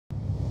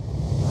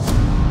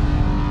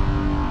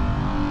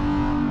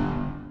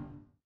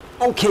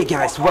Okay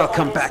guys,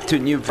 welcome back to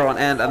Neuvron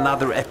and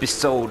another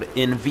episode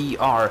in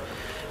VR.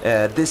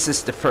 This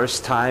is the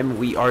first time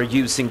we are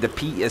using the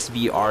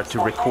PSVR to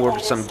record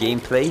some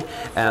gameplay,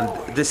 and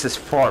this is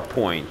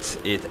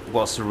Farpoint. It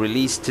was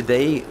released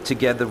today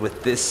together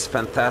with this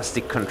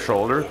fantastic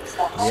controller.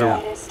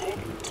 So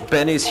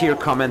Benny's here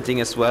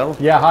commenting as well.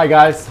 Yeah, hi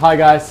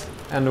guys,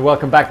 and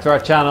welcome back to our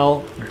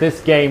channel.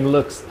 This game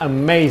looks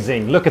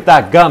amazing. Look at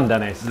that gun,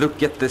 Dennis.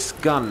 Look at this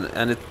gun,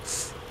 and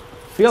it's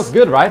feels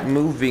good, right?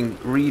 Moving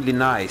really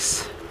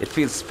nice. It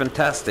feels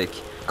fantastic.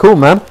 Cool,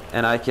 man.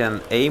 And I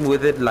can aim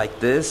with it like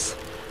this.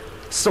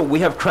 So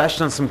we have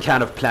crashed on some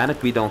kind of planet.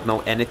 We don't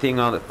know anything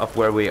of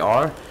where we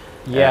are.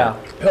 Yeah.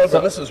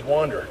 Pilgrim, this is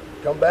Wander.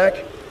 Come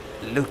back.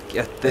 Look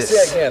at this.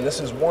 Say again, this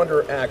is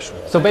Wander Actual.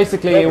 So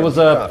basically it was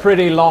a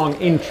pretty long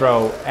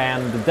intro,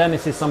 and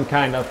Dennis is some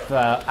kind of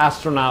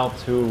astronaut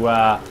who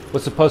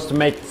was supposed to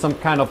make some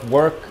kind of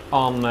work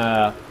on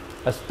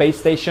a space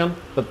station,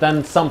 but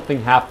then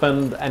something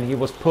happened and he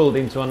was pulled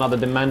into another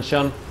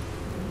dimension.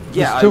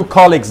 Yeah, his two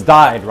colleagues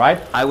died, right?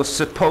 I was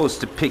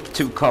supposed to pick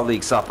two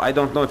colleagues up. I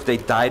don't know if they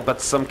died, but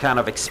some kind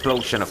of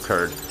explosion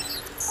occurred.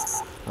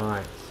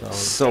 Alright,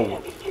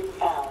 so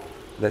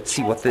let's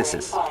see what this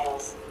is.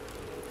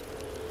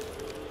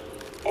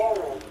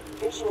 Error.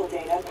 Visual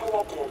data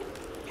corrupted.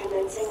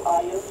 Commencing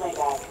audio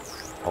playback.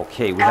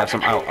 Okay, we have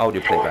some audio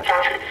playback.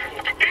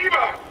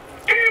 Eva!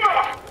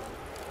 Eva!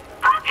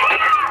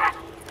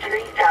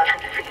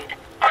 3,000 feet.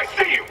 I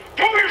see you!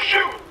 Pull your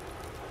chute!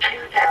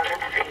 2,000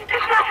 feet.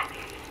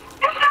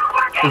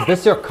 Is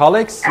this your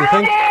colleagues, you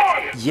think?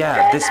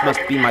 Yeah, this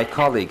must be my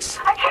colleagues.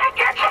 I can't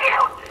get to you!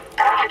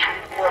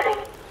 Altitude warning.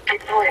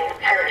 Deploying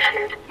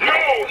parachute. No,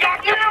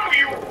 not now,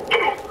 you!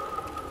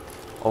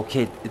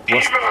 Okay, it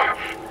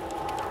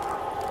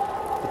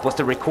was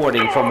the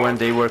recording from when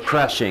they were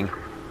crashing.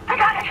 I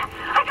got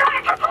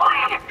it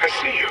deployed! I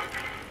see you.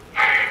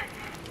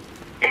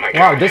 Oh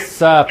wow, this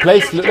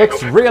place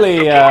looks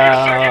really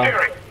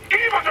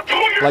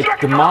like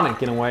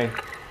demonic in a way.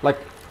 Like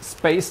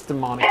space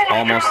demonic.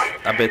 Almost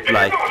a bit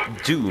like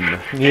Doom.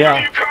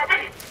 Yeah.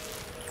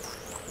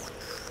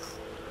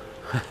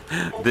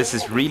 This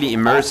is really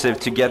immersive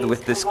together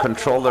with this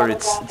controller.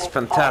 It's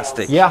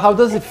fantastic. Yeah, how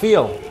does it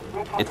feel?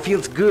 It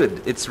feels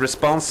good. It's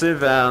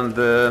responsive and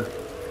cool.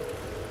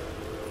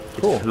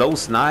 It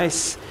flows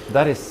nice.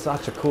 That is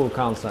such a cool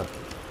concept.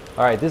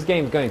 Alright, this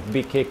game is going to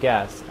be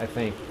kick-ass, I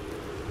think.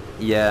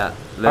 Yeah.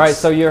 Alright,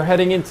 so you're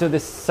heading into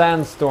this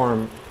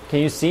sandstorm. Can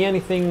you see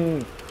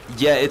anything?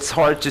 Yeah, it's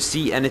hard to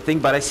see anything,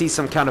 but I see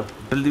some kind of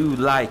blue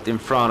light in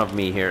front of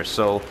me here.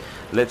 So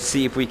let's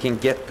see if we can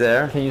get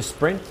there. Can you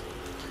sprint?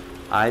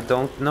 I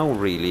don't know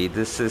really.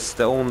 This is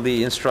the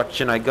only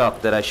instruction I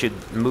got, that I should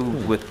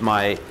move with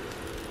my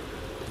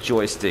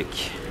joystick.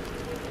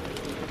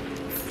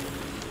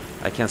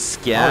 I can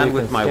scan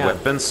with my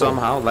weapon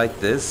somehow, like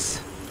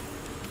this.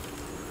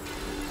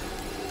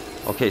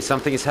 Okay,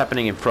 something is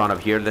happening in front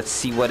of here. Let's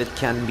see what it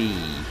can be.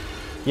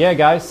 Yeah,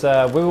 guys,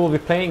 we will be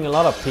playing a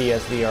lot of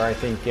PSVR, I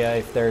think,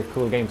 if there are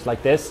cool games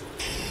like this.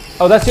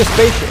 Oh, that's your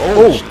spaceship.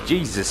 Oh,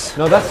 Jesus.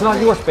 No, that's not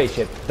your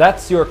spaceship.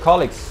 That's your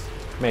colleagues,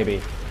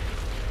 maybe.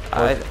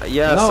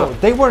 Yeah. No,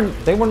 they were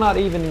not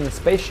even in the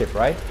spaceship,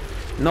 right?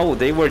 No,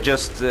 they were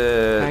just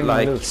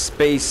like loose.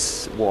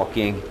 space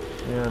walking.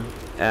 Yeah.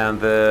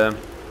 And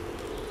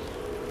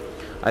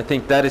I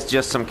think that is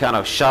just some kind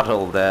of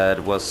shuttle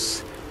that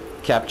was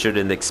captured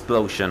in the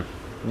explosion.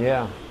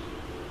 Yeah.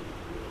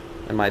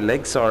 And my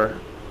legs are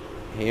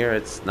here.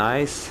 It's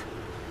nice.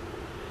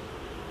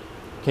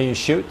 Can you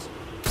shoot?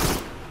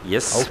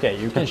 Yes. Okay,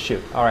 you can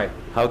shoot. All right.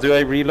 How do I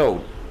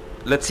reload?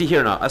 Let's see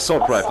here now.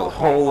 Assault rifle,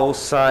 hollow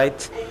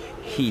sight,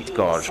 heat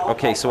gauge.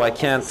 Okay, so I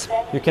can't.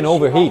 You can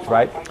overheat,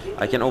 right?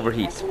 I can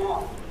overheat.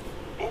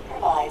 It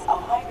provides a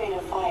high rate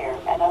of fire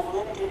and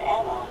unlimited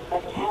ammo,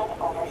 but can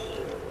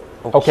overheat.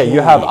 Okay,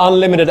 you have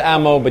unlimited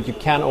ammo, but you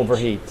can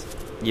overheat.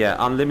 Yeah,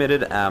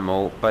 unlimited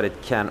ammo, but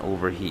it can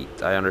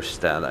overheat. I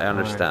understand.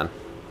 Right.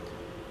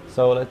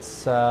 So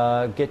let's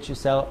get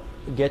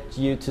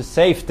you to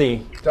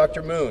safety.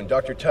 Dr. Moon,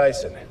 Dr.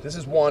 Tyson, this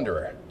is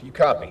Wanderer. Do you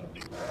copy?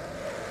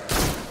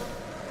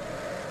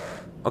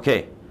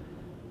 Okay.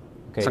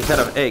 Some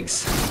kind of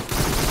eggs.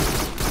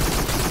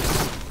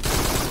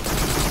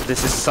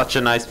 This is such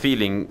a nice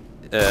feeling.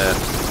 I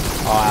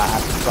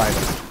have to try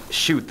that.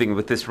 Shooting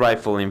with this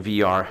rifle in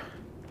VR.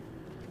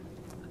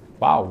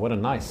 Wow, what a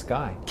nice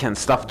sky. Can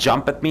stuff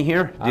jump at me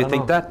here? Do you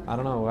think that? I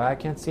don't know. I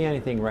can't see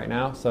anything right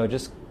now. So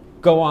just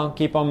go on,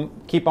 keep on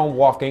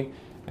walking,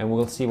 and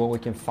we'll see what we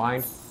can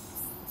find.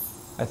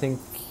 I think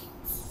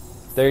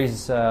there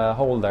is a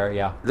hole there.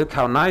 Yeah. Look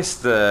how nice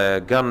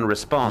the gun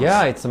responds.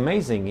 Yeah, it's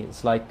amazing.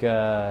 It's like.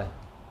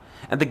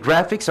 And the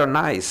graphics are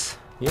nice.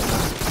 Yeah,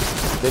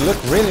 they look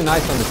really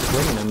nice on the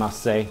screen, I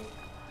must say.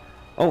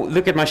 Oh,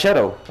 look at my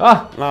shadow.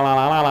 Ah! La la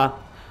la la la.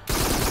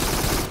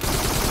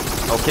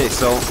 Okay,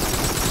 so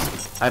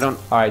I don't.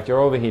 Alright, you're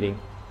overheating.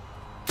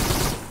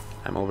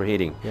 I'm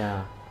overheating.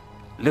 Yeah.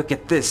 Look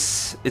at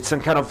this. It's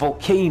some kind of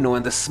volcano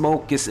and the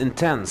smoke is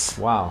intense.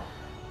 Wow.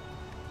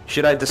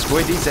 Should I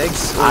destroy these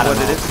eggs or I don't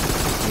what know. it is?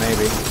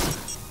 Maybe.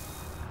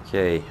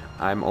 Okay,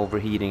 I'm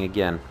overheating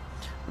again.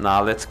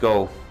 Now let's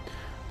go.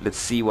 Let's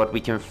see what we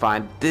can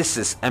find. This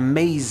is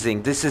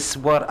amazing. This is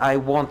what I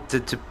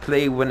wanted to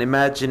play when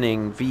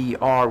imagining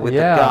VR with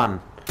a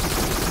gun.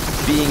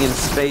 Being in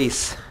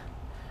space.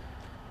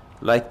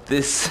 Like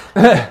this.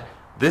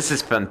 This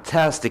is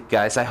fantastic,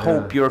 guys. I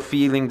hope you're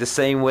feeling the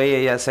same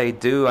way as I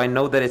do. I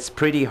know that it's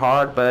pretty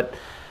hard, but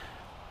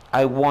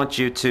I want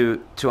you to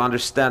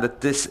understand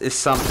that this is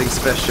something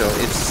special.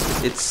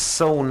 It's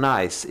so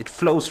nice. It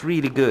flows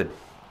really good.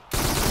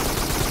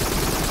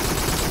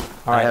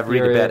 All right, I have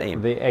really bad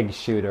aim. The egg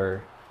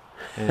shooter.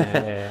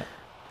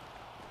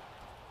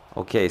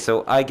 Okay,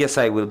 so I guess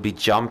I will be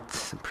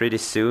jumped pretty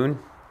soon.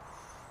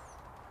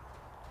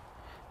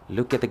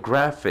 Look at the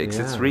graphics.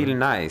 It's really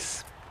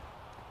nice.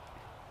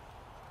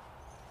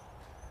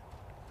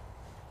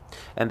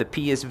 And the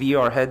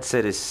PSVR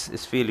headset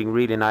is feeling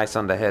really nice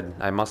on the head,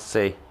 I must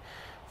say.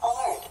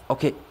 Alert.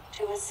 Okay.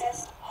 To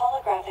assist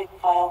holographic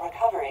file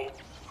recovery,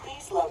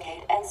 please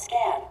locate and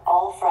scan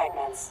all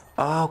fragments.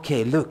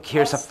 Okay, look,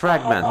 here's a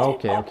fragment.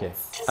 Okay.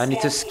 I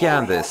need to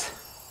scan this.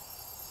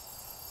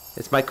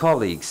 It's my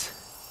colleagues.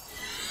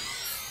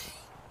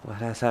 What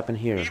has happened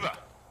here? Eva!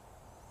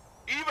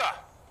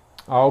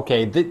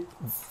 Okay,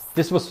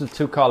 this was the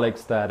two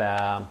colleagues that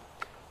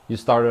you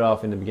started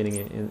off in the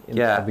beginning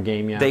of the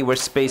game. Yeah, they were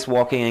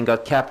spacewalking and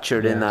got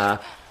captured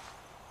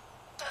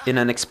in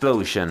an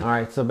explosion. All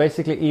right, so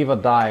basically Eva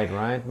died,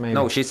 right? Maybe.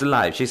 No, she's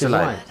alive. She's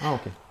alive. Oh,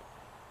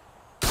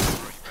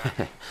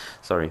 okay.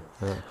 Sorry.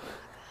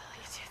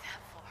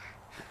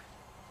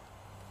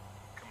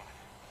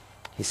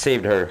 He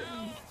saved her.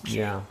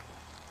 Yeah.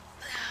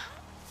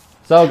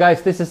 So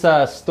guys, this is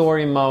a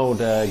story mode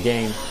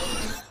game,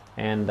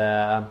 and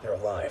They're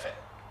alive.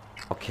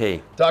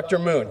 Okay. Dr.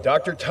 Moon,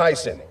 Dr.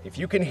 Tyson, if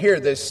you can hear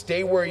this,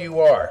 stay where you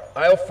are.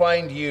 I'll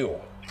find you.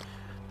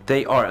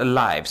 They are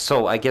alive,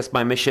 so I guess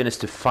my mission is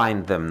to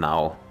find them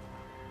now,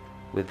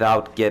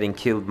 without getting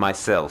killed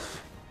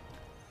myself.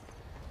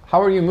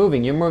 how are you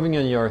moving? You're moving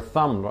on your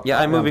thumb. Yeah,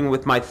 I'm moving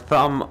with my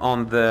thumb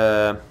on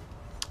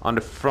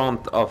the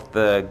front of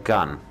the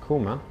gun. Cool,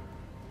 man.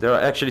 There are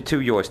actually two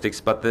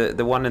joysticks, but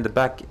the one in the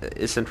back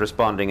isn't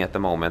responding at the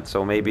moment,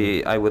 so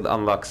maybe I will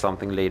unlock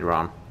something later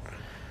on.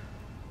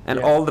 And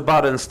all the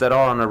buttons that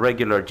are on a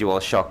regular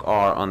DualShock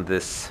are on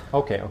this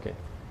Okay.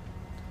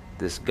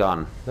 this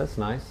gun. That's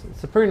nice.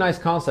 It's a pretty nice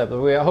concept.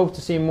 We hope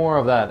to see more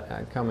of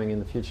that coming in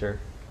the future.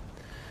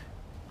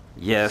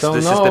 Yes, So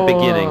this is the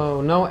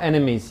beginning. No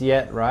enemies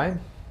yet, right?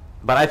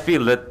 But I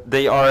feel that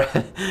they are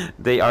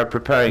they are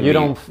preparing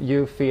me.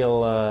 You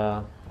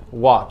feel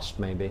watched,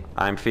 maybe.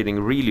 I'm feeling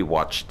really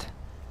watched.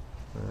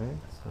 Alright,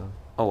 so.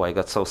 Oh, I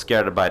got so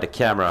scared by the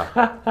camera.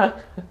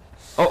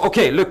 Oh,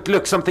 okay,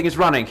 look, something is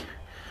running.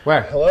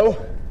 Where? Hello?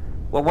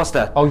 What was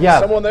that? Oh yeah.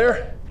 Someone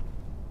there?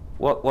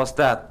 What was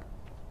that?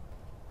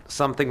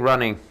 Something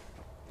running.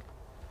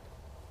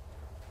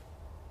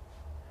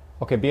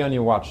 Okay, be on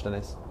your watch,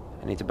 Dennis.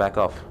 I need to back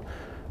off.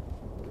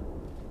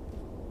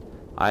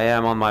 I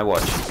am on my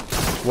watch.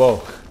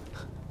 Whoa.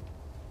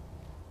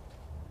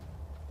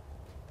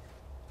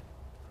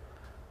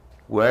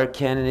 Where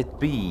can it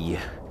be?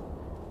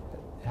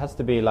 It has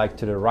to be like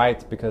to the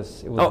right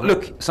because it was. Oh,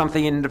 look,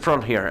 something in the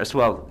front here as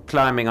well,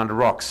 climbing on the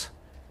rocks.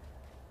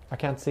 I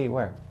can't see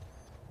where.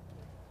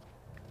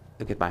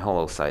 Look at my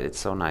hollow side, it's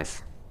so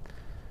nice.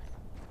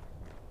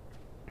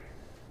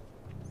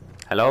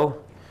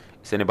 Hello?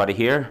 Is anybody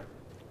here?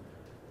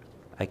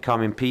 I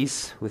come in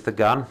peace with the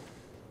gun.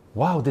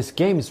 Wow, this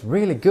game is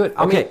really good.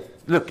 I Okay,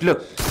 mean,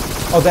 look.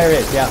 oh, there it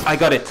is. Yeah. I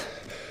got it.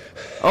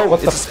 Oh,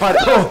 What it's the a spider.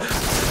 Oh!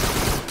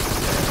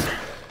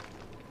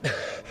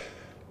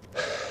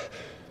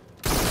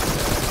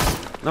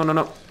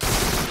 No.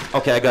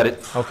 Okay, I got it.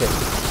 Okay.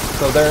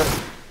 So there.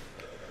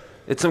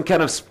 It's some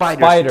kind of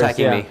spiders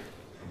attacking me.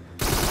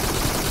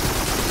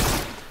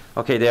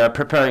 Okay, they are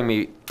preparing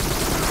me to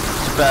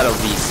battle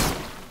these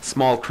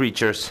small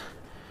creatures.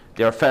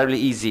 They are fairly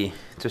easy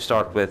to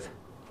start with.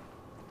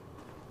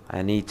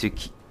 I need to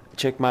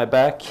check my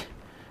back.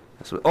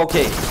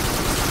 Okay.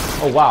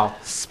 Oh wow.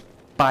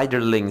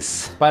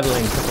 Spiderlings.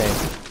 Spiderlings.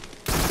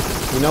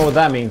 Okay. You know what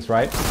that means,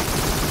 right?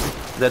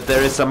 That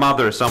there is a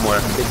mother somewhere.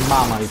 Big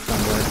mama is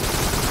somewhere.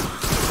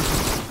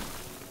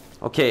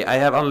 Okay, I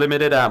have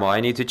unlimited ammo.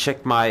 I need to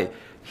check my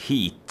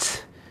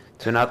heat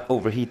to not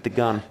overheat the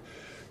gun.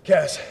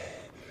 Cass,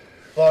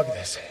 log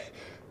this.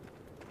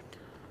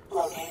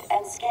 Locate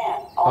and scan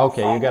all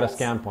Okay, you got a fragments.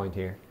 scan point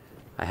here.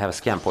 I have a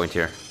scan point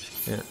here.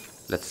 Yeah.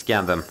 Let's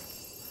scan them.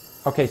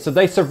 Okay, so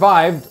they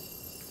survived.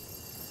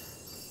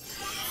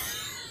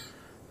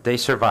 They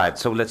survived,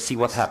 so let's see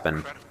what happened.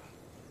 Incredible.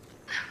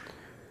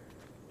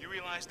 You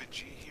realize that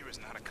G here is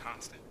not a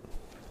constant.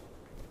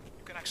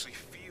 You can actually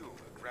feel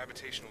the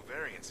gravitational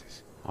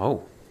variances.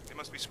 Oh, They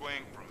must be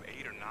swaying from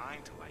 8 or 9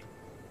 to like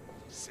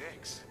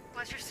 6.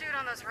 What's your suit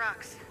on those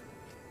rocks?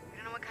 We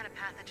don't know what kind of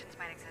pathogens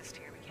might exist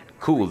here. We can't.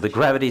 cool. The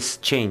gravity's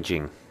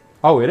changing.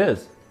 Oh, it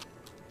is.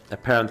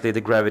 Apparently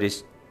the gravity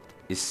is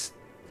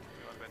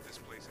I bet this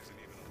place isn't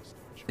even on the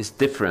storage.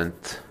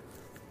 different.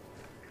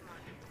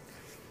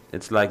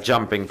 It's like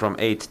jumping from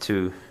 8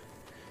 to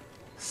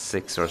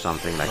 6 or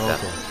something like that.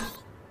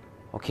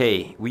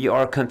 Okay, we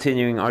are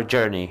continuing our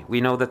journey.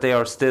 We know that they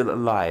are still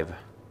alive.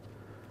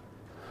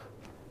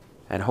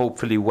 And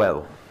hopefully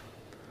well.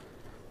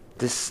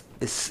 This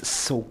is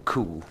so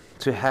cool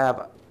to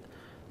have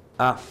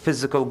a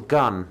physical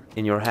gun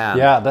in your hand.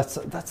 Yeah,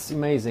 that's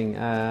amazing.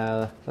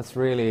 That's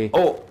really...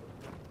 Oh!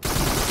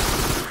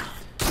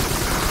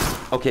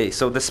 Okay,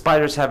 so the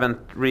spiders haven't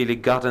really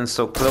gotten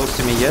so close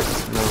to me yet,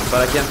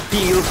 but I can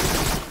feel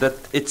that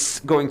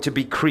it's going to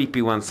be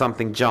creepy when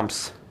something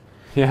jumps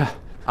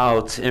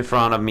out in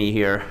front of me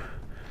here.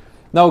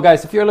 No,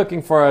 guys, if you're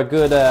looking for a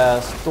good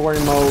story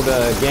mode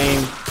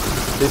game,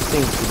 this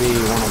seems to be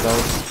one of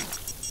those.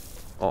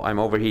 Oh, I'm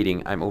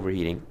overheating.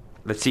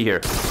 Let's see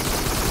here.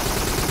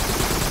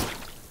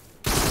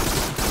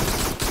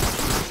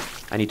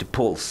 I need to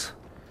pulse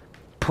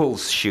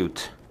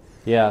shoot.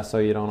 Yeah, so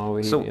you don't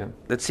overheat. So,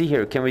 let's see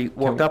here. Can we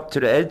walk up to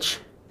the edge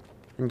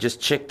and just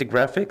check the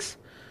graphics?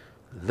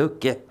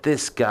 Look at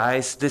this,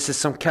 guys. This is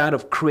some kind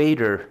of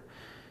crater.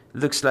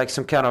 Looks like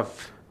some kind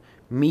of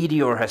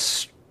meteor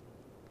has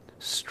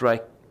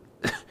striked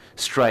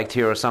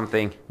here or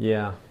something.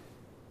 Yeah.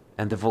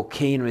 And the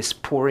volcano is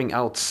pouring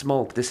out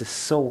smoke. This is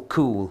so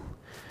cool.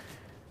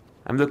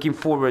 I'm looking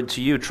forward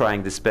to you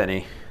trying this,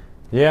 Benny.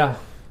 Yeah.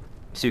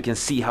 So you can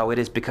see how it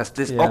is, because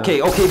this... Yeah.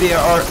 Okay, they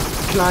are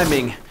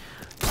climbing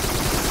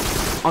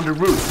on the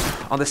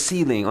roof, on the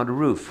ceiling, on the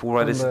roof.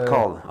 What is it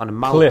called? On the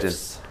mountain.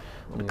 Cliffs.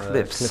 On the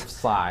cliffs. Cliff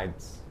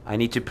sides. I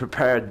need to be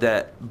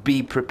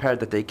prepared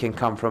that they can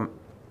come from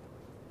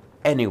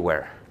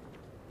anywhere.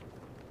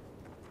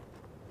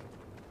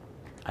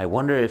 I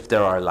wonder if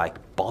there are like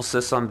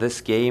bosses on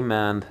this game,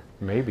 and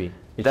maybe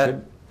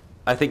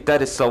I think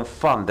that is so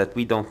fun that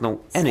we don't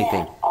know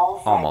anything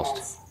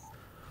almost.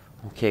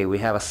 Okay, we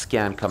have a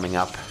scan coming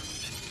up.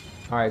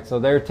 All right, so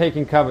they're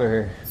taking cover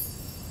here.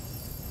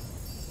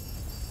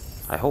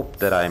 I hope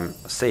that I'm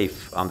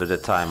safe under the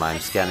time I'm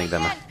scanning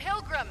them.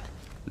 Pilgrim.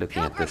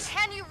 Looking at this.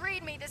 Can you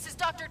read me? This is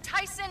Dr.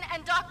 Tyson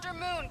and Dr.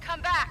 Moon.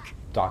 Come back.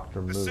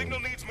 Dr. The Moon. signal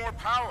needs more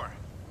power.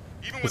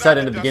 He said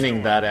in the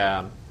beginning that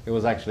it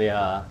was actually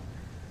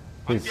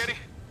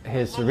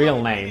his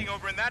real name.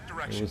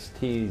 He was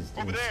teased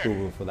in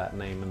school for that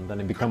name, and then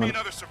he became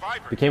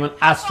an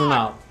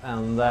astronaut,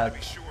 and that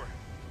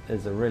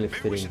is a really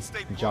fitting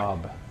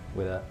job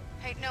with a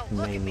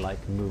name like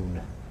Moon.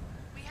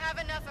 We have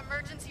enough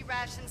emergency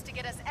rations to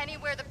get us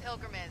anywhere the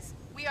Pilgrim is.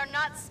 We are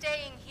not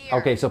staying here.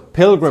 Okay, so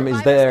Pilgrim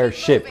is their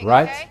ship,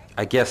 right? Okay?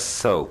 I guess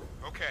so.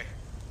 Okay,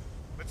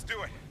 let's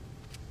do it.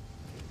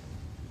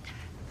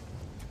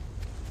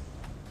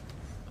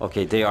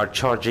 Okay, they are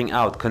charging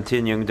out,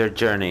 continuing their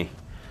journey,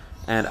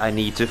 and I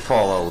need to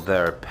follow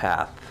their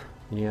path.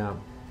 Yeah.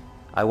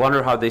 I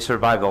wonder how they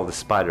survived all the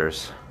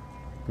spiders.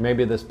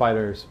 Maybe the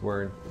spiders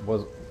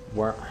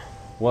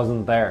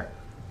wasn't there.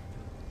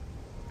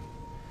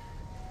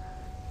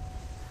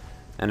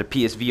 And the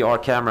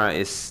PSVR camera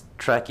is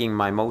tracking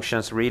my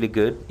motions really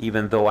good,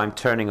 even though I'm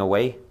turning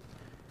away.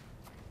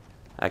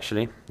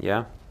 Actually,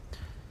 yeah.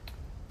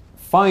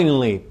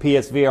 Finally,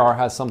 PSVR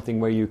has something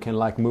where you can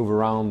like move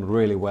around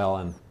really well,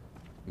 and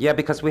yeah,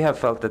 because we have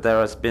felt that there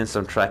has been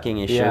some tracking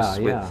issues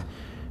with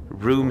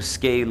room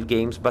scale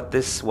games, but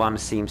this one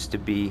seems to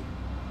be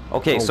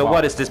okay. So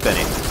what is this,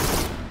 Benny?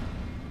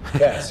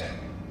 Yes.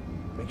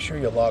 Make sure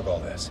you log all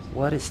this.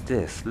 What is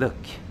this? Look.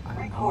 I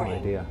have no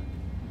idea.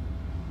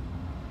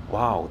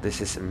 Wow,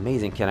 this is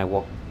amazing. Can I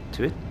walk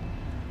to it?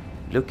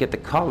 Look at the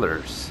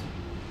colors.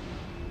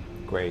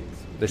 Great.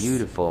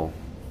 Beautiful.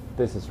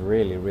 This is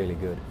really, really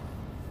good.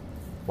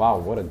 Wow,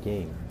 what a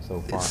game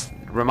so far.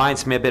 It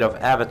reminds me a bit of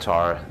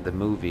Avatar, the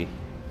movie.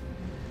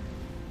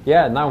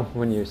 Yeah, now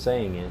when you're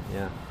saying it,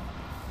 yeah.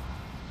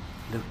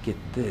 Look at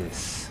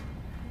this.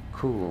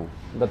 Cool.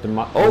 But that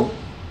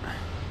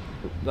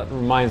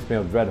reminds me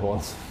of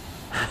Dreadholes.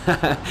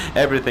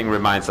 Everything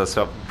reminds us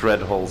of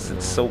Dreadholes.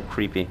 It's so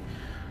creepy.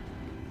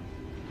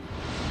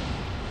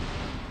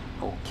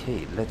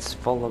 Okay, let's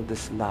follow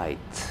this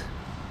light.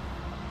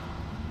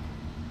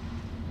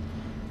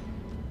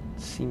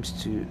 Seems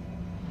to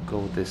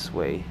go this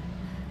way.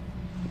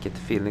 I get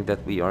the feeling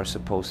that we are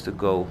supposed to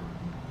go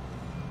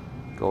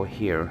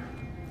here.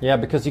 Yeah,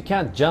 because you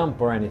can't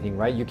jump or anything,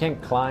 right? You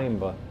can't climb,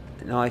 but...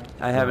 No,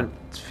 I haven't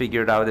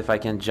figured out if I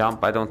can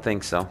jump. I don't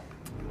think so.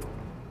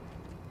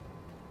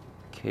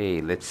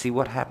 Okay, let's see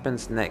what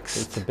happens next.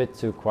 It's a bit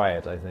too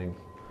quiet, I think.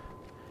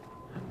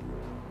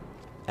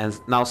 And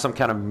now some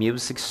kind of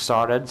music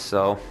started,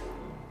 so...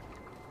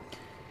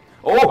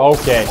 Oh!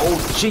 Okay. Oh,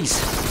 jeez!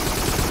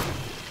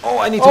 Oh,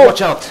 I need to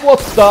watch out! What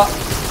the...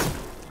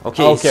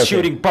 Okay, he's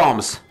shooting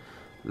bombs.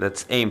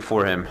 Let's aim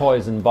for him.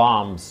 Poison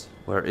bombs.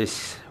 Where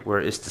is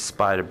the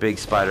spider? Big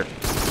spider.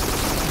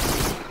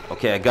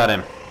 Okay, I got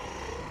him.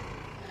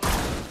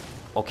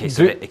 Okay,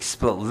 so they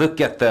explode. Look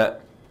at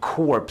the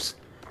corpse.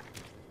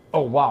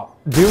 Oh wow!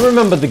 Do you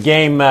remember the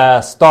game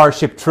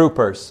Starship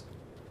Troopers?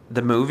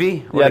 The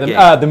movie? Or Yeah, the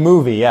game? the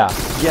movie. Yeah.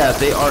 Yeah,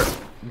 they are.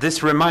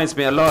 This reminds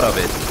me a lot of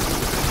it.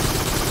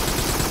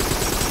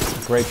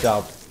 Great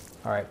job.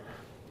 All right.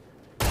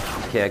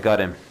 Okay, I got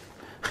him.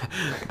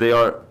 They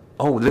are...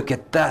 Oh, look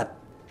at that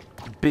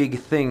big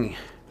thing.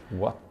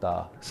 What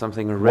the?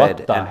 Something red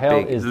What the and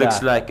hell big. is Looks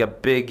that? like a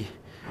big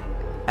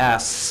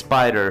ass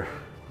spider.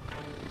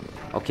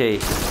 Okay.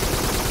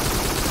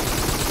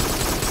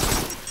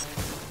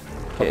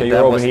 Okay, that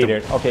you're was the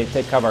overheated. Okay,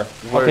 take cover.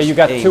 Okay, worst you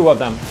got aim. 2 of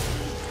them.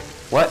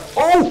 What?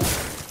 Oh!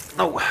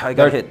 No, I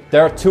got hit.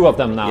 There are 2 of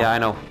them now. Yeah, I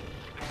know.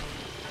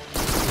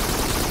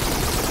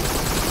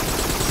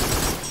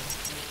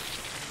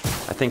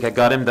 I think I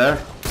got him there.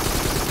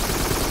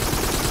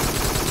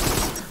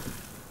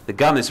 The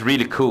gun is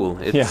really cool.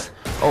 It's, Yeah.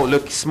 Oh,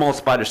 look, small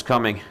spiders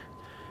coming.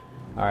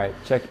 All right,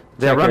 check.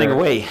 They're check running your-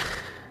 away.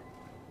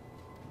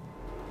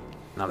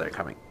 Now they're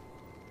coming.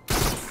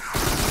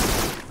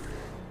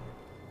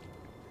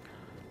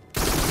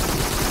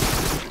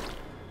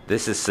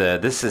 This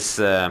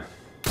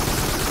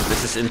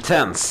is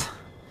intense,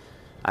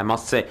 I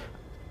must say.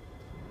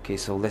 Okay,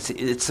 so let's see.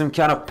 It's some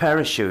kind of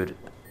parachute.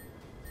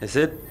 Is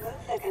it? Move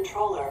the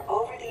controller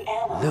over the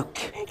ammo. Look.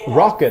 to pick it up.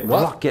 Rocket.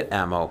 What? Rocket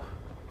ammo.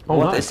 Oh,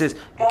 What nice. is this?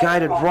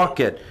 Guided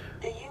rocket.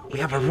 The We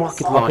have a UEP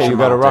rocket assault launcher you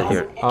got a mounted rocket.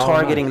 here. Oh,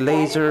 Targeting Guided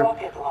laser,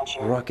 rocket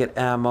launcher. rocket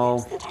ammo.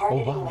 Use the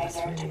targeting wow, that's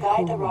laser to really guide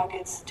the cool.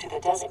 rockets to the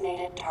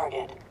designated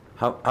target.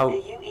 How? The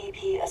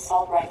UEP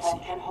assault rifle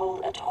can hold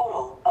a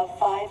total of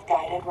 5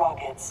 guided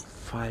rockets.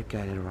 5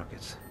 guided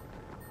rockets.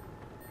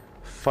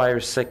 Fire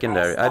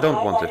secondary. Press I the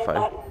don't want to highlighted fire.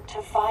 button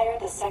to fire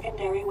the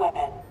secondary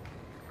weapon.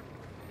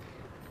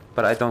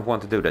 But I don't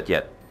want to do that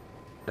yet.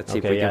 Let's see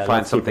if Okay, we can yeah, find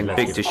let's keep it, something let's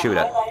big keep to The shoot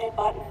at. highlighted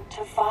button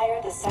to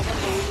fire the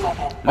secondary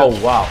weapon.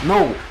 Oh wow.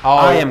 No, Oh.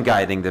 I am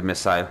guiding the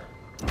missile.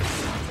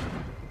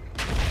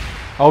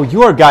 Oh,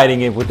 you are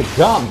guiding it with the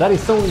gun. That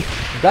is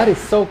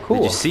so cool.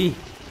 Did you see?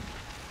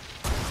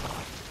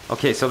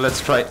 Okay, so let's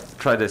try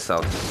this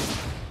out.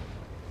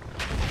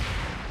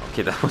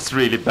 Okay, that was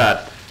really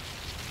bad.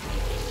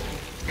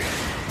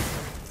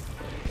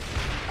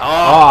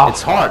 Ah.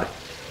 It's hard.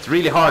 It's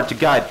really hard to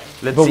guide.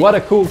 Let's But see. what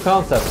a cool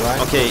concept, right?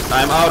 Okay,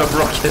 I'm out of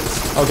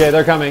rockets. Okay,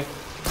 they're coming.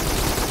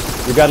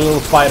 You got a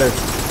little fighter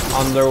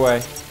on their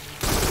way.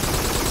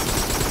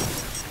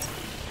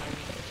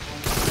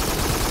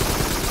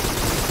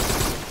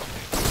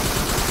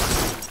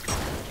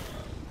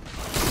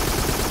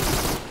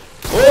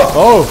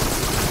 Oh!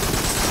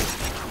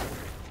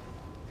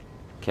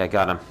 Okay, I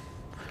got him.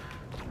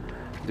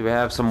 Do we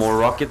have some more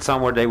rockets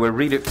somewhere? They were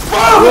really...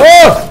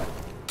 Oh!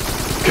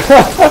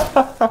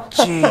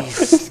 Jeez.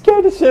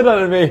 Scared the shit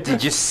out of me.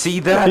 Did you see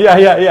that?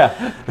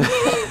 Yeah.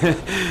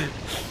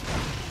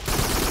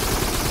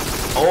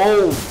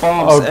 Oh,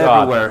 bombs Oh,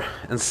 God. everywhere.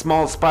 And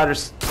small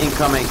spiders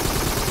incoming.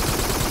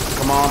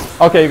 Come on.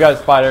 Okay, you got a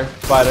spider.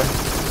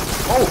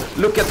 Oh,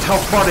 look at how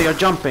far they are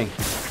jumping.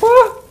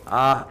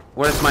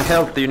 Where's my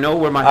health? Do you know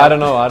where my health I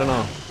don't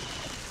know.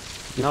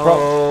 You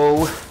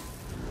No.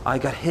 I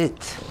got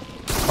hit.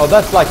 Oh,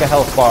 that's like a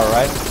health bar,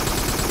 right?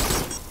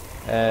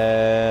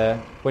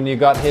 When you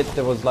got hit,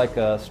 there was like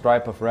a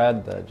stripe of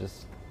red that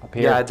just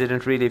appeared. Yeah, I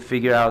didn't really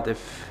figure out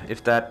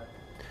if that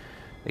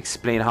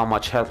explained how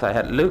much health I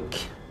had. Look,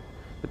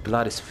 the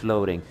blood is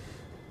floating.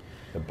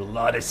 The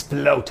blood is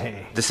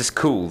floating. This is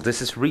cool.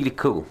 This is really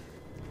cool.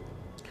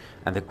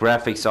 And the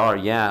graphics are,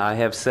 yeah, I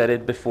have said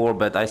it before,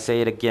 but I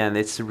say it again.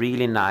 It's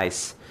really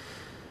nice.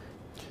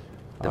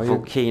 The Oh,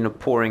 volcano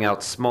pouring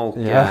out smoke,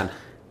 Yeah.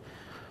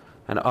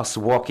 and us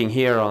walking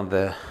here in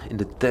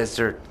the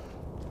desert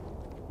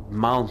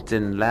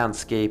mountain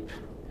landscape.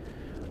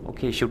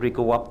 Okay, should we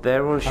go up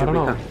there or I should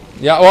don't we know.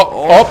 Yeah,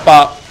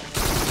 oppa!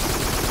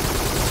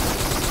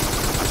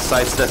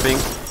 sidestepping?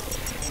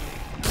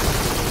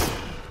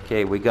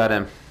 Okay, we got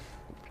him.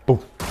 Boom.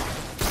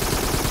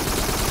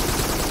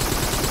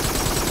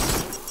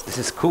 This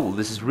is cool.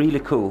 This is really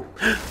cool.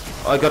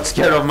 I got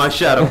scared of my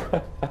shadow.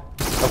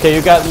 Okay,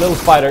 you got little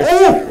fighters.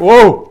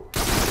 Whoa!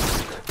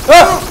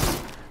 Ah!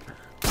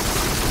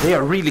 They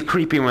are really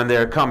creepy when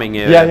they're coming.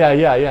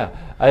 Yeah.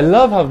 I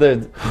love how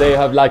they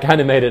have like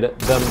animated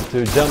them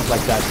to jump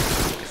like that.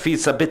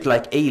 Feels a bit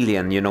like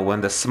Alien, you know, when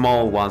the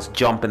small ones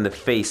jump in the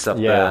face of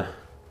Yeah.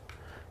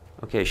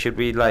 the... Okay, should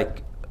we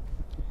like...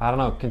 I don't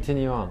know,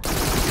 continue on.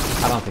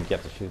 I don't think you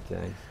have to shoot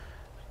things.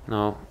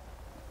 No,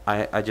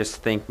 I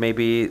just think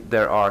maybe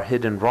there are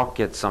hidden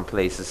rockets some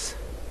places.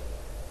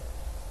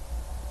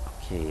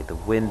 Okay, the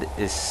wind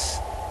is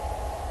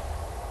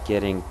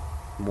getting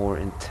more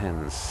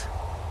intense.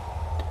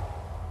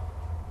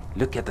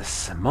 Look at the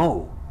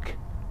smoke.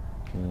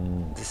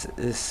 This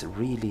is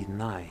really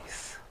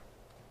nice.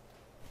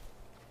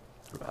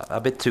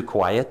 A bit too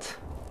quiet.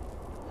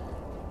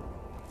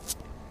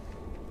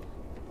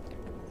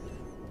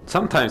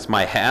 Sometimes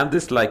my hand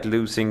is like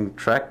losing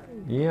track.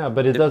 Yeah,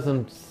 but it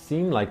doesn't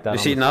seem like that. You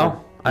on see the now?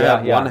 screen. I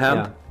have one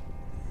hand.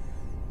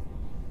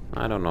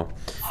 yeah. I don't know.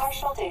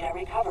 Partial data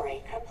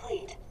recovery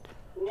complete.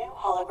 New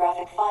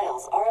holographic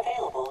files are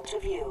available to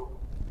view.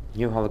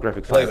 New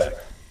holographic files. Playback.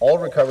 All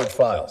recovered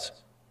files.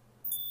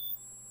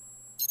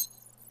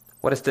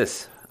 What is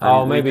this?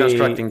 Oh, I'm maybe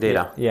reconstructing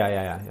data.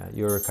 Yeah.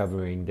 You're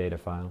recovering data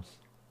files.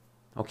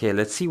 Okay,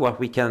 let's see what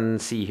we can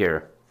see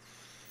here.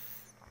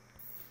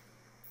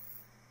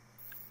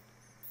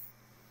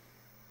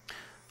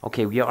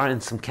 Okay, we are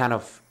in some kind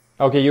of...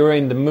 Okay, you're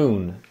in the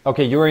moon.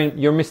 Okay, you're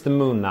Mr.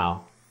 Moon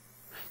now.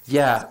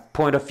 Yeah,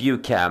 point of view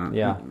cam.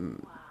 Yeah.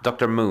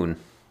 Dr. Moon.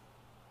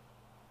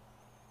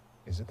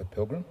 Is it the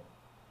Pilgrim?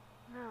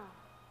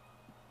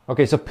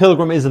 Okay, so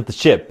Pilgrim isn't the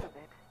ship.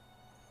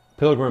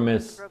 Pilgrim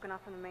is... Broken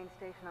off from the main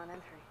station on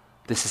entry.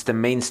 This is the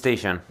main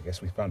station. I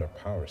guess we found our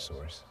power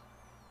source.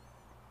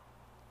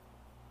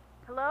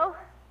 Hello?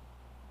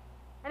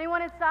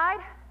 Anyone inside?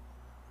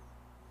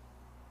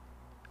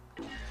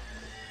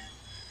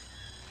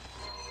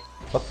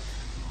 What?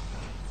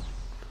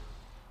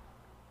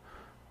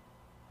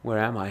 Where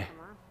am I?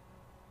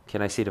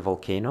 Can I see the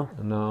volcano?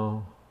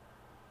 No.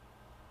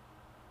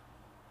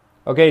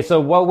 Okay, so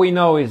what we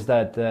know is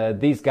that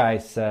these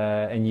guys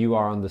and you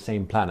are on the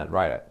same planet,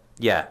 right?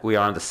 Yeah, we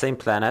are on the same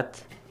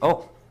planet.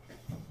 Oh!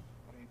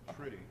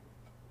 Pretty.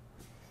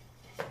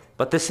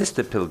 But this is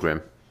the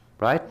Pilgrim,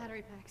 right?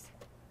 Battery packs.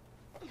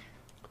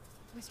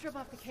 We strip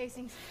off the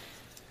casings.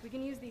 We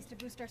can use these to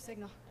boost our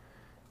signal.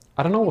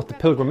 I don't know what the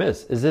Pilgrim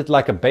is. Is it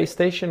like a base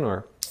station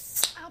or?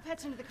 I'll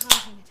patch into the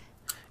comms unit.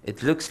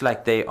 It looks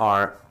like they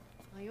are...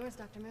 All yours,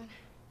 Dr. Moon.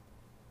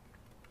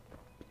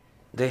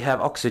 They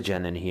have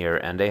oxygen in here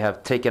and they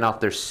have taken off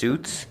their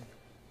suits.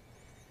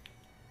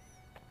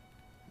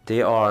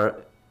 They are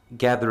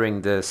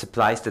gathering the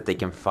supplies that they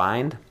can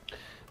find.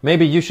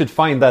 Maybe you should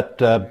find that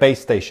base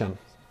station.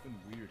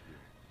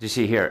 You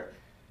see here,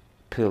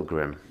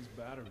 Pilgrim. These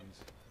batteries,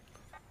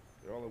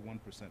 they're all at 1%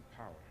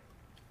 power.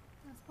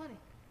 That's plenty.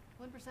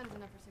 1% is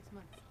enough for 6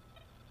 months.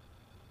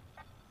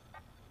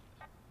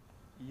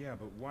 Yeah,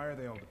 but why are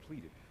they all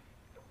depleted?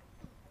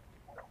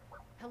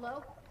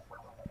 Hello?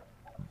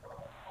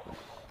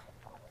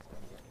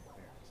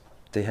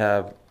 They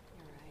have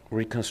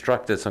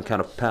reconstructed some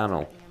kind of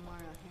panel. EMR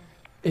out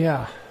here. Yeah.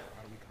 How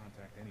do we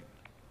contact anyone?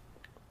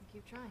 We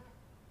keep trying.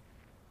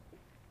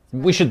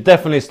 We should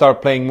definitely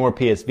start playing more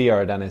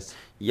PSVR, Dennis.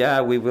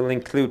 Yeah, we will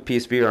include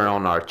PSVR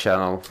on our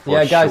channel for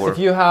Yeah, guys, sure. if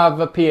you have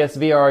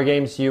PSVR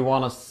games you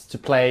want us to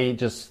play,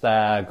 just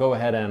go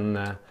ahead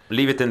and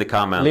leave it in the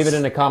comments. leave it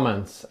in the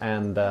comments,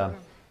 and Pilgrim,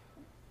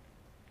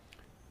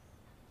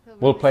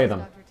 we'll play this is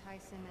them. Dr.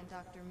 Tyson and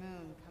Dr.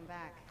 Moon, come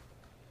back.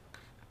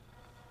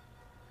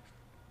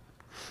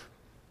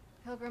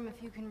 Pilgrim,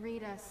 if you can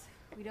read us,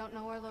 we don't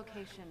know our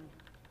location.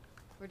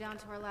 We're down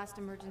to our last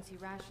emergency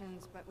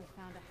rations, but we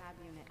found a hab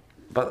unit.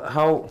 But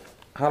how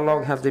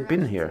long have they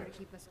been here? To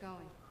keep us going.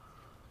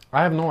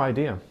 I have no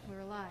idea.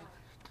 We're alive.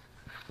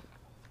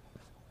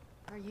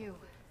 Are you?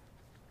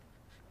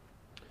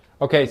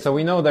 Okay, so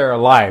we know they're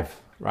alive,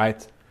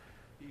 right?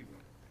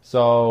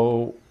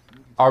 So,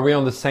 are we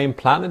on the same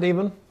planet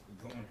even?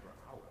 Going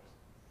for hours.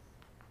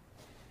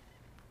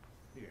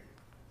 Here.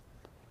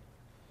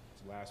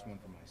 It's the last one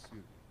from my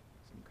suit.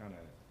 Some kind of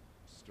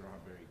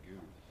strawberry goo.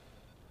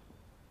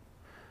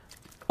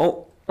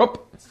 Oh, Oh!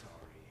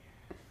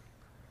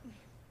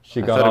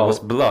 She I got thought it all, was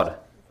blood.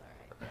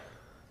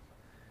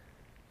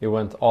 it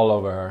went all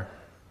over her.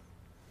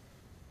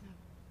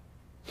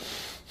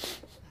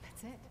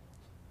 That's it.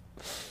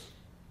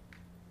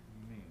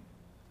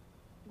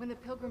 When the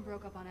Pilgrim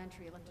broke up on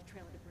entry, it left a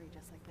trail of debris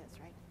just like this,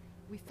 right?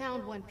 We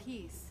found one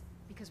piece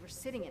because we're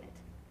sitting in it.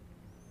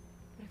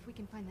 But if we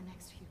can find the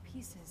next few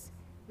pieces,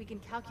 we can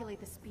calculate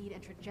the speed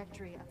and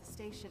trajectory of the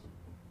station.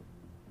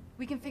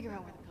 We can figure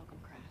out where the Pilgrim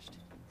crashed.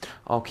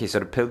 Okay, so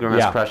the Pilgrim has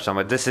Yeah. crashed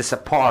somewhere. This is a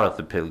part of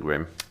the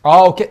Pilgrim.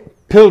 Oh, okay.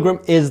 Pilgrim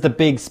is the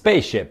big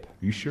spaceship.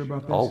 You sure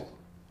about this? Oh,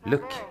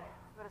 look. Very,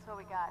 but it's what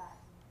we got.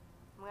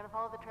 I'm gonna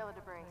follow the trail of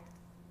debris.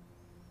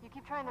 You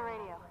keep trying the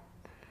radio.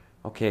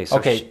 Okay, so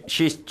Okay.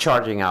 she's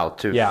charging out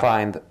to Yeah.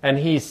 find... And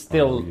he's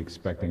still... Are we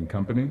expecting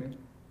company? Just do it,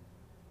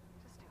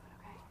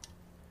 okay?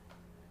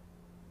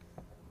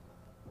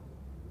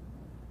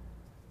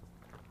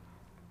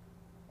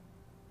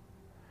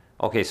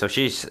 Okay, so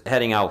she's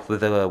heading out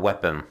with a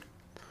weapon.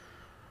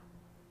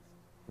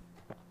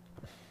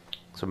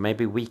 So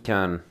maybe we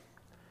can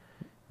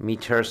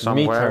meet her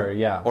somewhere. her,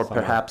 yeah, Or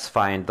somewhere. perhaps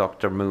find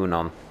Dr. Moon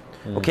on...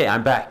 Okay,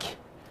 I'm back.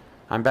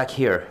 I'm back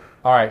here.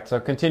 Alright, so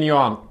continue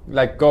on.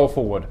 Like, go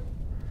forward.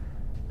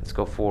 Let's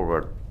go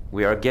forward.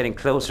 We are getting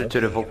closer to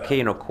the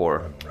volcano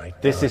core. Right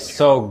This now. is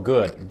so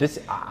good. This...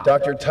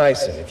 Dr.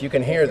 Tyson, if you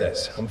can hear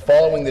this, I'm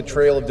following the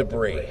trail of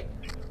debris.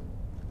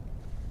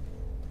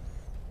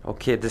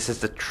 Okay, this is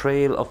the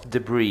trail of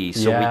debris,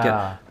 so we can...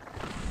 yeah.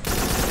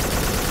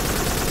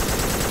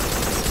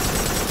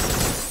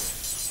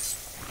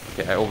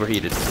 Okay, I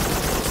overheated.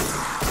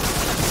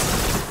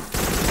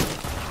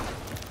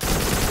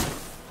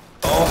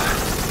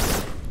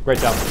 Great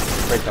job.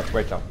 Great job.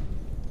 Great job.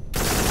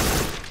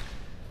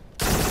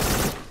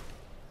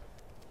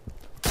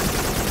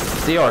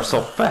 They are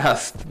so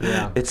fast.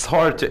 Yeah. It's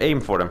hard to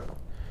aim for them.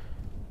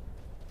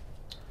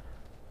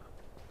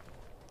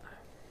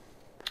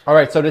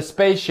 Alright, so the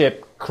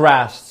spaceship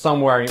crashed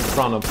somewhere in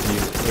front of you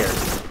here.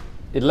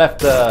 It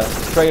left a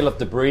trail of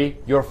debris.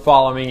 You're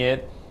following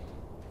it.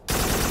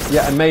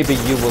 Yeah, and maybe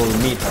you will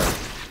meet her.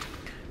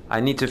 I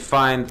need to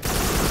find...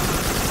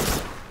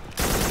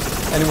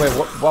 Anyway,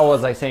 what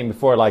was I saying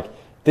before? Like,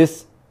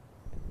 this...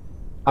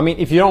 I mean,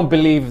 if you don't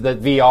believe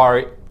that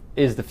VR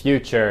is the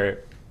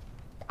future,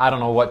 I don't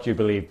know what you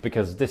believe,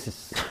 because this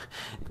is...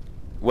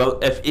 Well,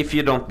 if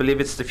you don't believe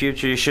it's the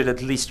future, you should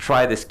at least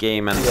try this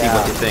game and see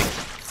what you think.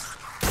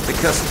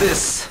 Because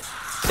this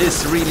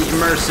is really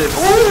immersive.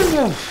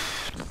 Ooh!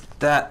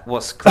 That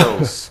was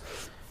close.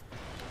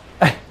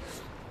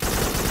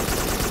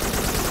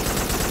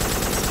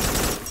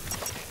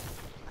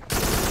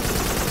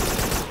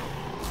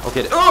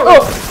 Okay.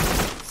 Oh!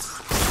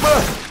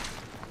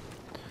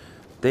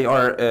 They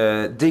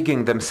are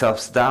digging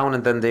themselves down,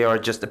 and then they are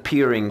just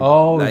appearing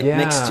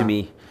next to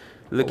me.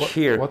 Look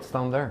here. What's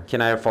down there?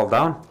 Can I fall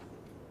down?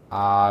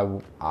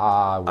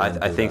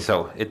 I think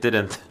so. It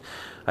didn't.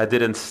 I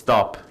didn't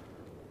stop.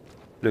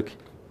 Look.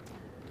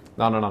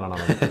 No.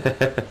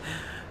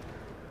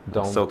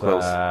 Don't so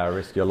close.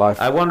 Risk your life.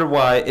 I wonder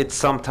why it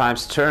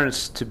sometimes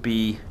turns to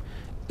be...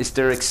 Is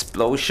there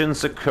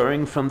explosions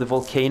occurring from the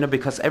volcano?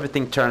 Because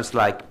everything turns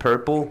like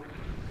purple.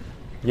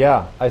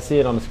 Yeah, I see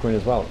it on the screen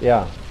as well.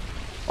 Yeah.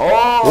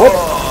 Oh! What?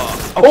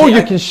 Okay, Oh,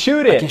 you can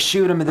shoot it! I can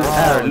shoot him in the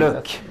air,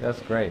 look.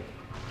 That's great.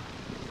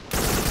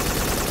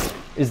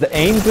 Is the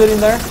aim good in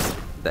there?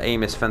 The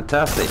aim is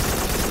fantastic.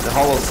 The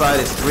hollow side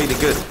is really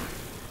good.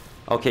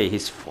 Okay,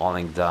 he's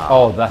falling down.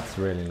 Oh, that's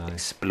really nice.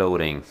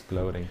 Exploding.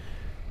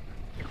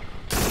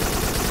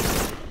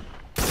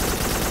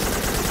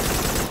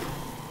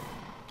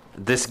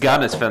 This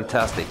gun is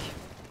fantastic.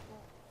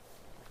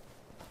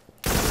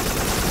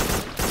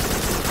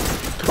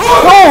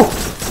 Oh!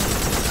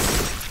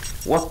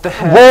 What the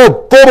hell?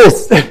 Whoa,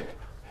 Dennis!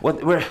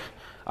 What? Where?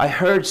 I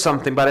heard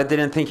something, but I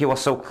didn't think he was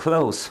so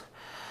close.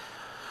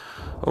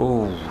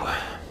 Oh,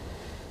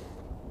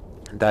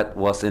 that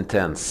was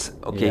intense.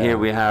 Okay, Yeah. here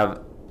we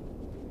have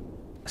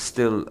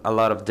still a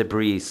lot of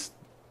debris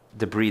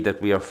that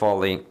we are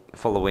following.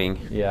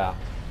 Yeah.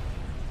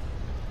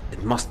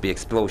 It must be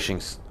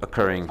explosions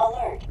occurring.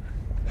 Alert.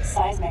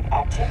 Seismic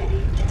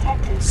activity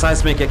detected.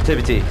 Seismic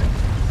activity.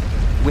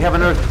 We have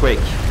an earthquake.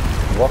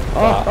 What?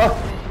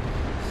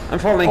 I'm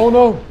falling. Oh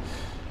no!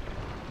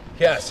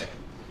 Yes.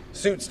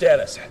 Suit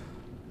status.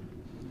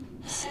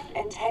 Suit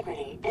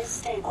integrity is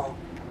stable.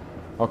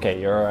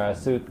 Okay, your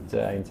suit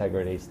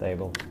integrity is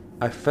stable.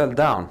 I fell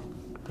down.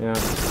 Yeah.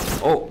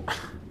 Oh.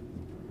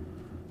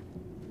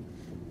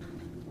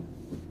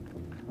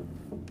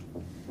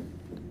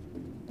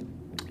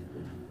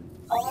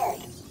 Alert.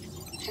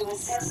 To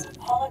assist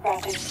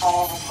holographic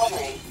file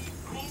recovery,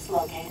 please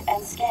locate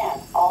and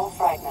scan all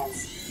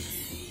fragments.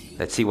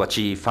 Let's see what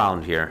she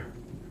found here.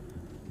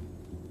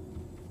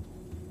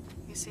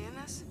 You seeing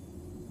this?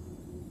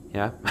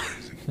 Yeah.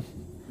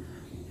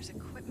 There's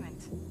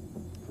equipment.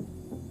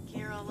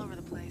 Gear all over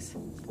the place.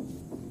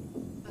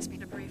 Must be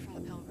debris from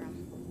the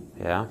Pilgrim.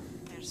 Yeah.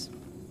 There's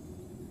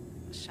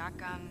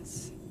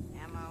shotguns,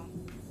 ammo,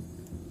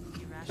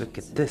 few rations. Look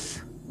at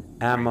this.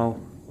 Ammo.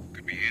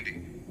 Could be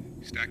handy.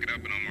 Stack it up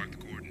and I'll mark the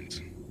coordinates.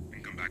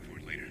 And come back for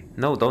it later.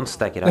 No, don't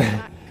stack it up. We're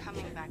not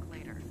coming back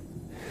later.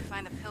 We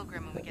find the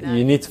Pilgrim when we get out.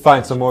 You need to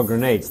find some more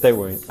grenades. They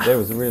were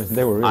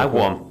really I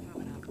cool.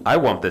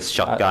 want this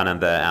shotgun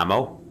and the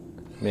ammo.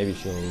 Maybe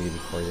she'll leave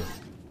it for you.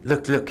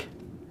 Look.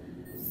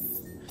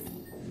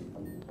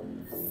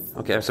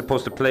 Okay, I'm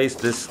supposed to place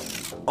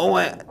this.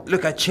 Oh,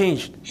 look, I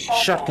changed.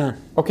 Shotgun.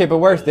 Okay, but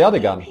where's the other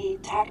gun?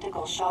 MP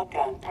tactical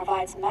shotgun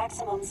provides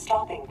maximum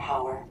stopping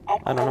power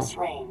at I don't close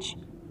know. range.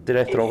 Did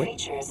I throw It it?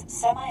 features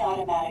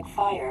semi-automatic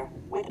fire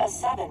with a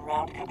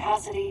 7-round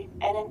capacity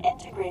and an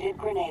integrated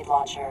grenade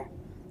launcher.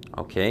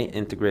 Okay,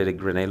 integrated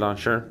grenade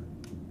launcher.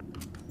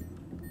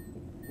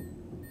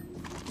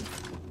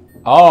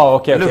 Oh,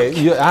 okay. Look.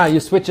 You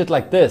switch it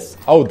like this.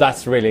 Oh,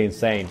 that's really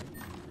insane.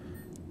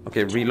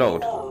 Okay,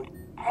 reload. Reload.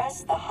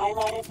 Press the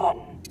highlighted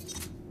button.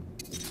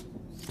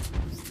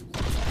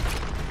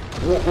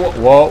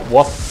 Whoa,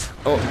 what?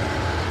 Oh,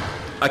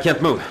 I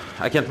can't move.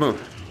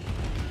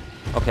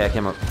 Okay, I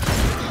can move.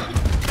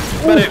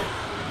 But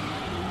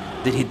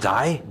did he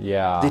die?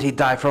 Yeah. Did he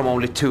die from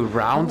only 2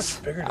 rounds?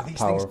 Bigger do these things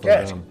Powerful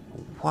get? gun.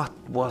 What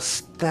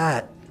was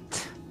that?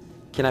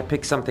 Can I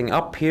pick something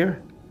up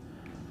here?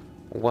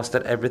 Was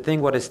that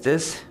everything? What is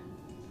this?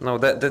 No,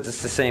 that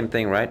is the same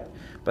thing, right?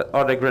 But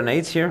are there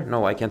grenades here?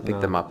 No, I can't pick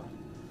them up.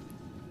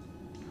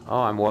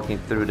 Oh, I'm walking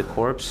through the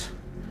corpse.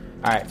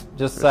 Alright,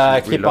 just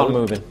Let's keep on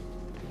reload. moving.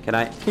 Can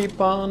I?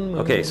 Keep on moving.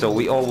 Okay, so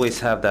we always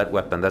have that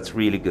weapon. That's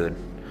really good.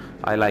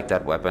 I like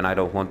that weapon. I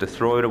don't want to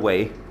throw it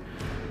away.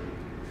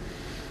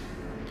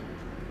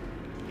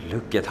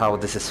 Look at how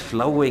this is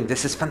flowing.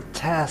 This is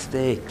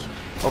fantastic.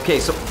 Okay,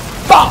 so...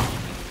 BAM!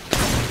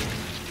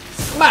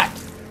 Smack!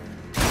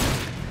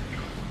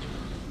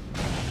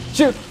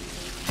 Shoot!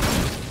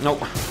 No.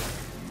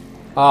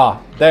 Ah,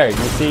 there, you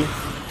see?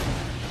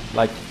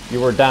 Like,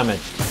 you were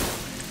damaged.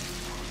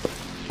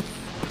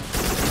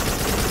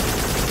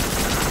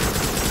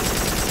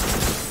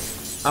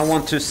 I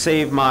want to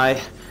save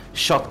my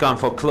shotgun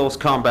for close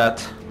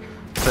combat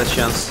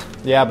sessions.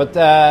 Yeah, but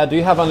do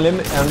you have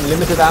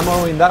unlimited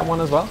ammo in that one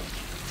as well?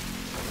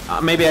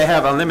 Maybe I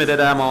have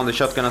unlimited ammo on the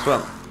shotgun as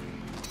well.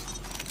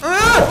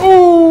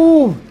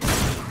 Ooh!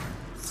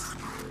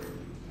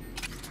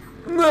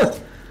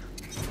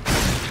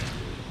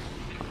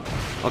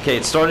 Okay,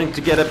 it's starting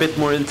to get a bit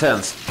more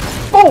intense.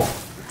 Oh!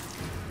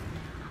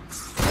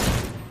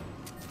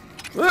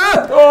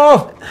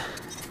 Oh!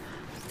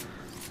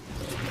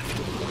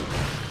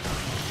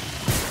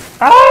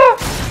 Ah!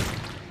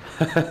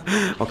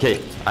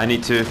 Okay, I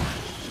need to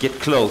get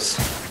close.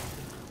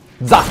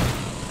 Zap!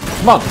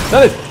 Come on,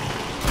 done it!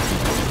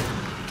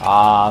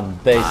 Ah,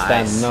 they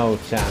stand Nice. no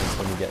chance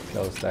when you get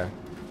close there.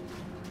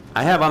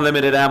 I have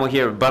unlimited ammo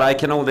here, but I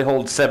can only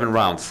hold 7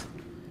 rounds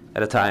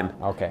at a time.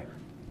 Okay.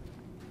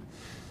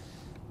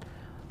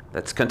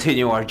 Let's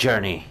continue our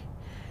journey.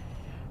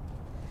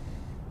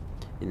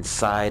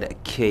 Inside a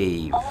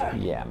cave. Alert.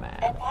 Yeah, man.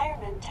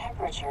 Environment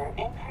temperature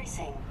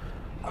increasing.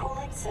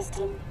 Cooling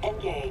system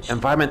engaged.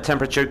 Environment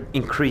temperature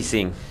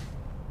increasing.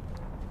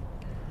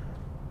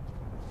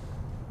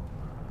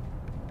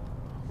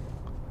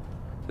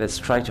 Let's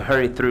try to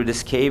hurry through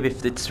this cave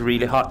if it's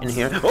really hot in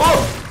here.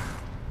 Oh!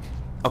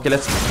 Okay,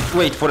 let's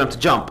wait for them to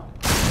jump.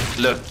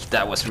 Look,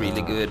 that was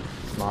really good.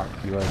 Smart,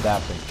 you are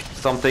adapting.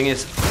 Something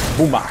is...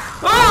 Boomba!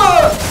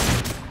 Ah!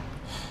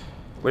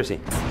 Where is he?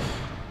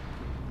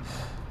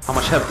 How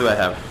much health do I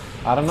have?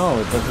 I don't know,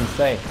 it doesn't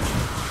say.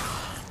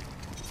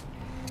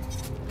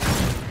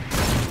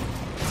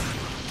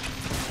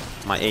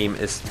 My aim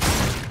is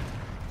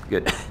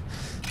good.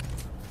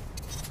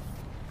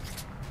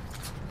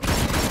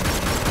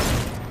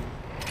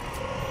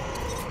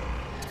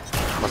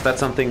 Was that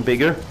something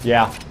bigger?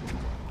 Yeah,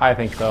 I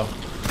think so.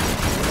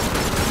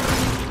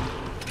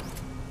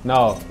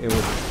 No, it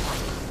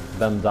was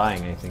them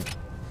dying, I think.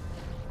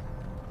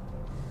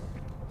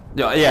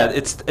 Yeah,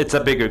 it's a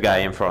bigger guy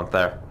in front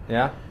there.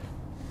 Yeah?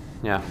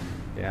 Yeah.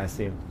 Yeah, I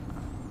see him.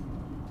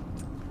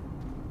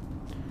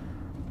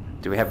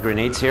 Do we have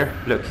grenades here?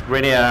 Look,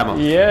 grenade ammo.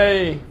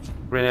 Yay!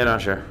 Grenade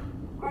launcher.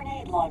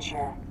 Grenade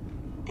launcher.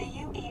 The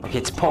UEP Okay,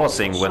 it's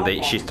pausing when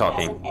shotgun she's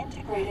talking. has an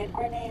integrated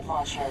grenade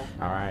launcher.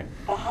 Alright.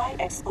 The high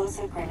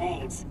explosive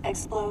grenades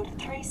explode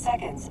 3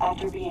 seconds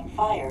after being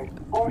fired,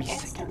 or 3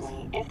 seconds.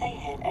 instantly if they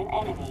hit an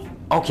enemy.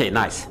 Okay,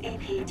 nice.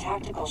 UEP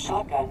tactical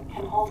shotgun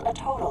can hold a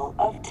total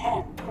of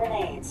 10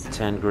 grenades.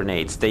 10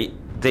 grenades. They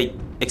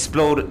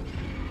explode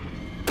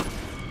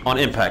on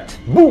impact.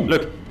 Boom!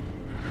 Look.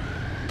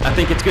 I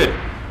think it's good.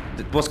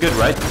 It was good,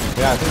 right?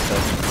 Yeah, I think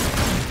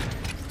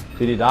so.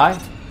 Did he die?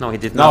 No, he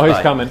did not No, he's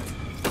die. coming.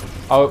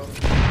 Oh.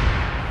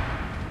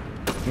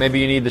 Maybe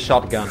you need the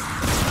shotgun.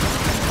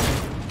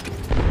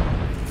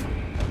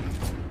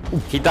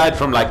 He died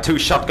from like 2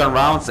 shotgun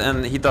rounds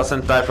and he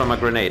doesn't die from a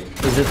grenade.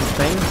 Is it the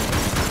same?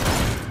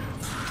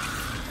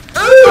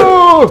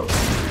 Ooh!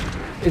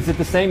 Is it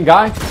the same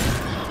guy?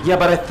 Yeah,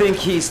 but I think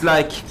he's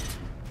like...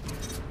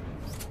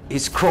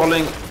 He's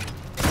crawling...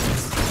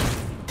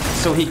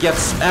 So he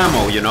gets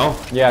ammo, you know?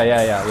 Yeah.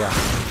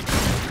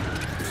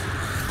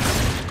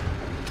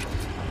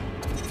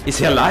 Is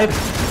he alive?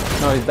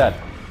 No, he's dead.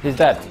 He's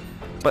dead.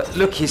 But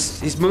look,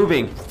 he's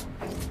moving.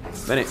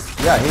 Benny,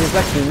 Yeah, he is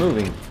actually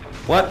moving.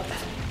 what?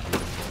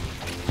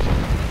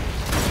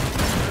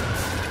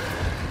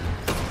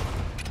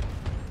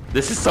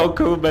 This is so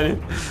cool, Benny.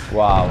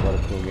 Wow, what a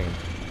cool game.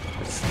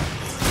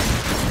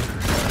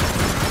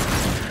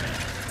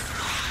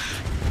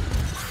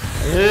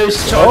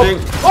 He's charging.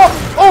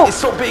 Oh! He's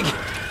so big.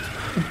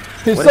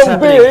 He's What is so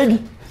happening?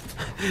 big!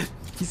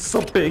 He's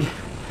so big.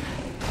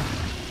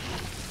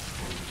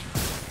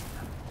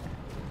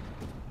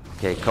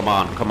 Okay, come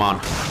on, come on.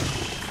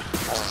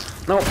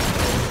 No.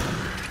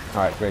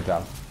 Alright, great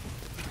job.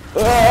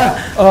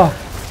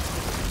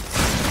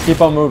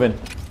 Keep on moving.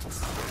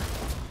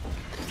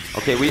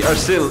 Okay, we are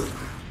still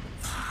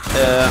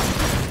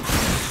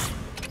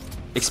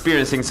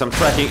experiencing some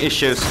tracking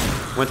issues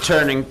when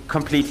turning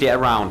completely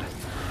around.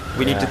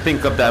 We need to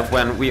think of that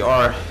when we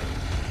are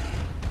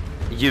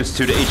used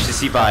to the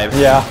HTC Vive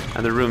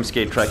and the room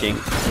scale tracking.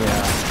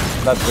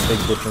 Yeah, that's the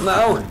big difference.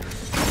 No!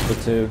 between the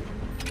two.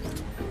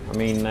 I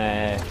mean,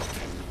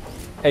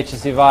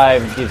 HTC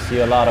Vive gives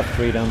you a lot of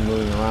freedom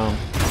moving around.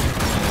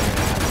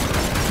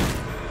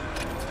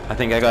 I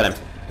think I got him.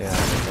 Yeah,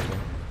 exactly.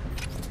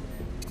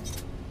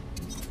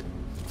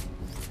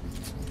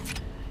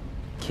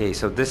 Okay,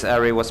 so this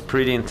area was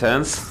pretty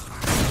intense.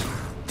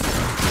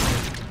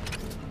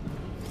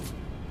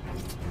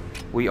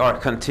 We are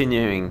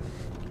continuing.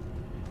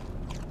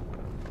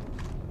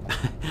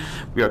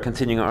 We are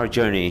continuing our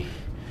journey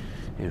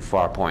in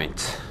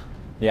Farpoint.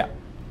 Yeah.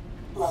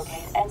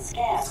 Locate and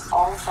scan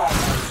all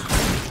fragments.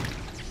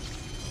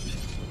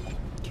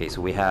 Okay,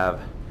 so we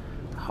have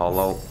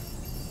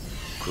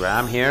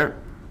hologram here.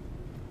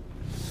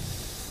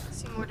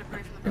 See more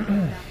debris from the building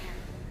down here.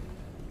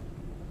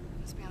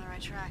 Must be on the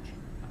right track.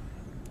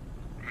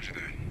 Roger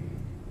that.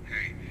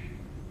 Hey,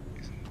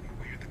 isn't it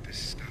weird that this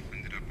stuff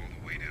ended up all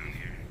the way down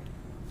here?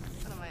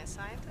 What am I, a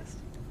scientist?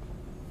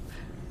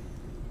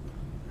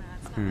 Nah,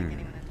 it's not like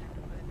anyone had time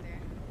to put it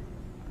there.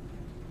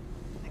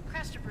 Like,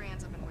 crash debris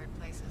ends up in weird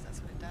places,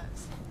 that's what it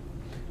does.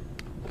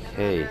 Never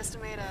Okay.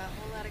 underestimate a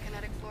whole lot of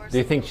kinetic force. Do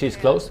you think she's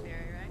close? Right?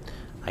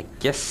 I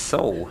guess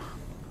so.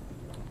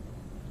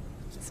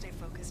 Stay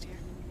focused here.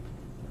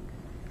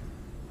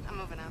 I'm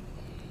moving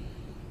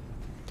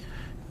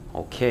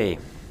Okay,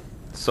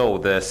 so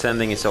the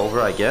sending is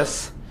over, I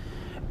guess.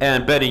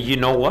 And Betty, you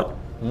know what?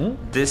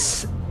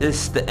 This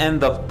is the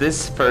end of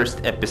this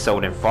first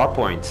episode in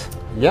Farpoint.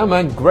 Yeah,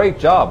 man, great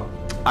job.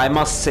 I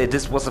must say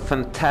this was a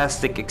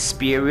fantastic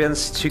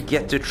experience to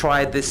get to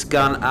try this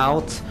gun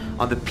out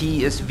on the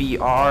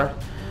PSVR.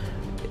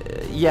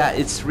 Yeah,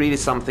 it's really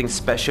something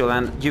special,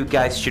 and you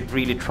guys should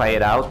really try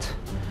it out.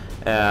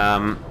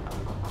 Yeah,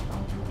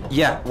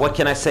 what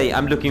can I say?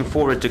 I'm looking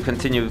forward to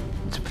continue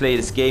to play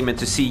this game and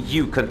to see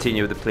you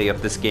continue the play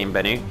of this game,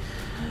 Benny.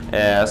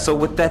 So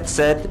with that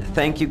said,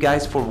 thank you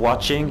guys for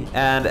watching,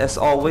 and as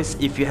always,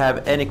 if you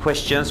have any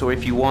questions or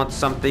if you want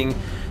something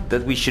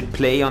that we should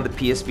play on the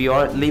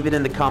PSVR, leave it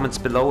in the comments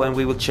below and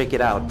we will check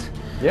it out.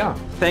 Yeah.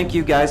 Thank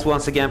you guys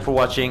once again for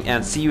watching,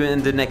 and see you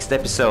in the next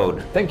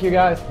episode. Thank you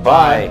guys.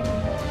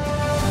 Bye.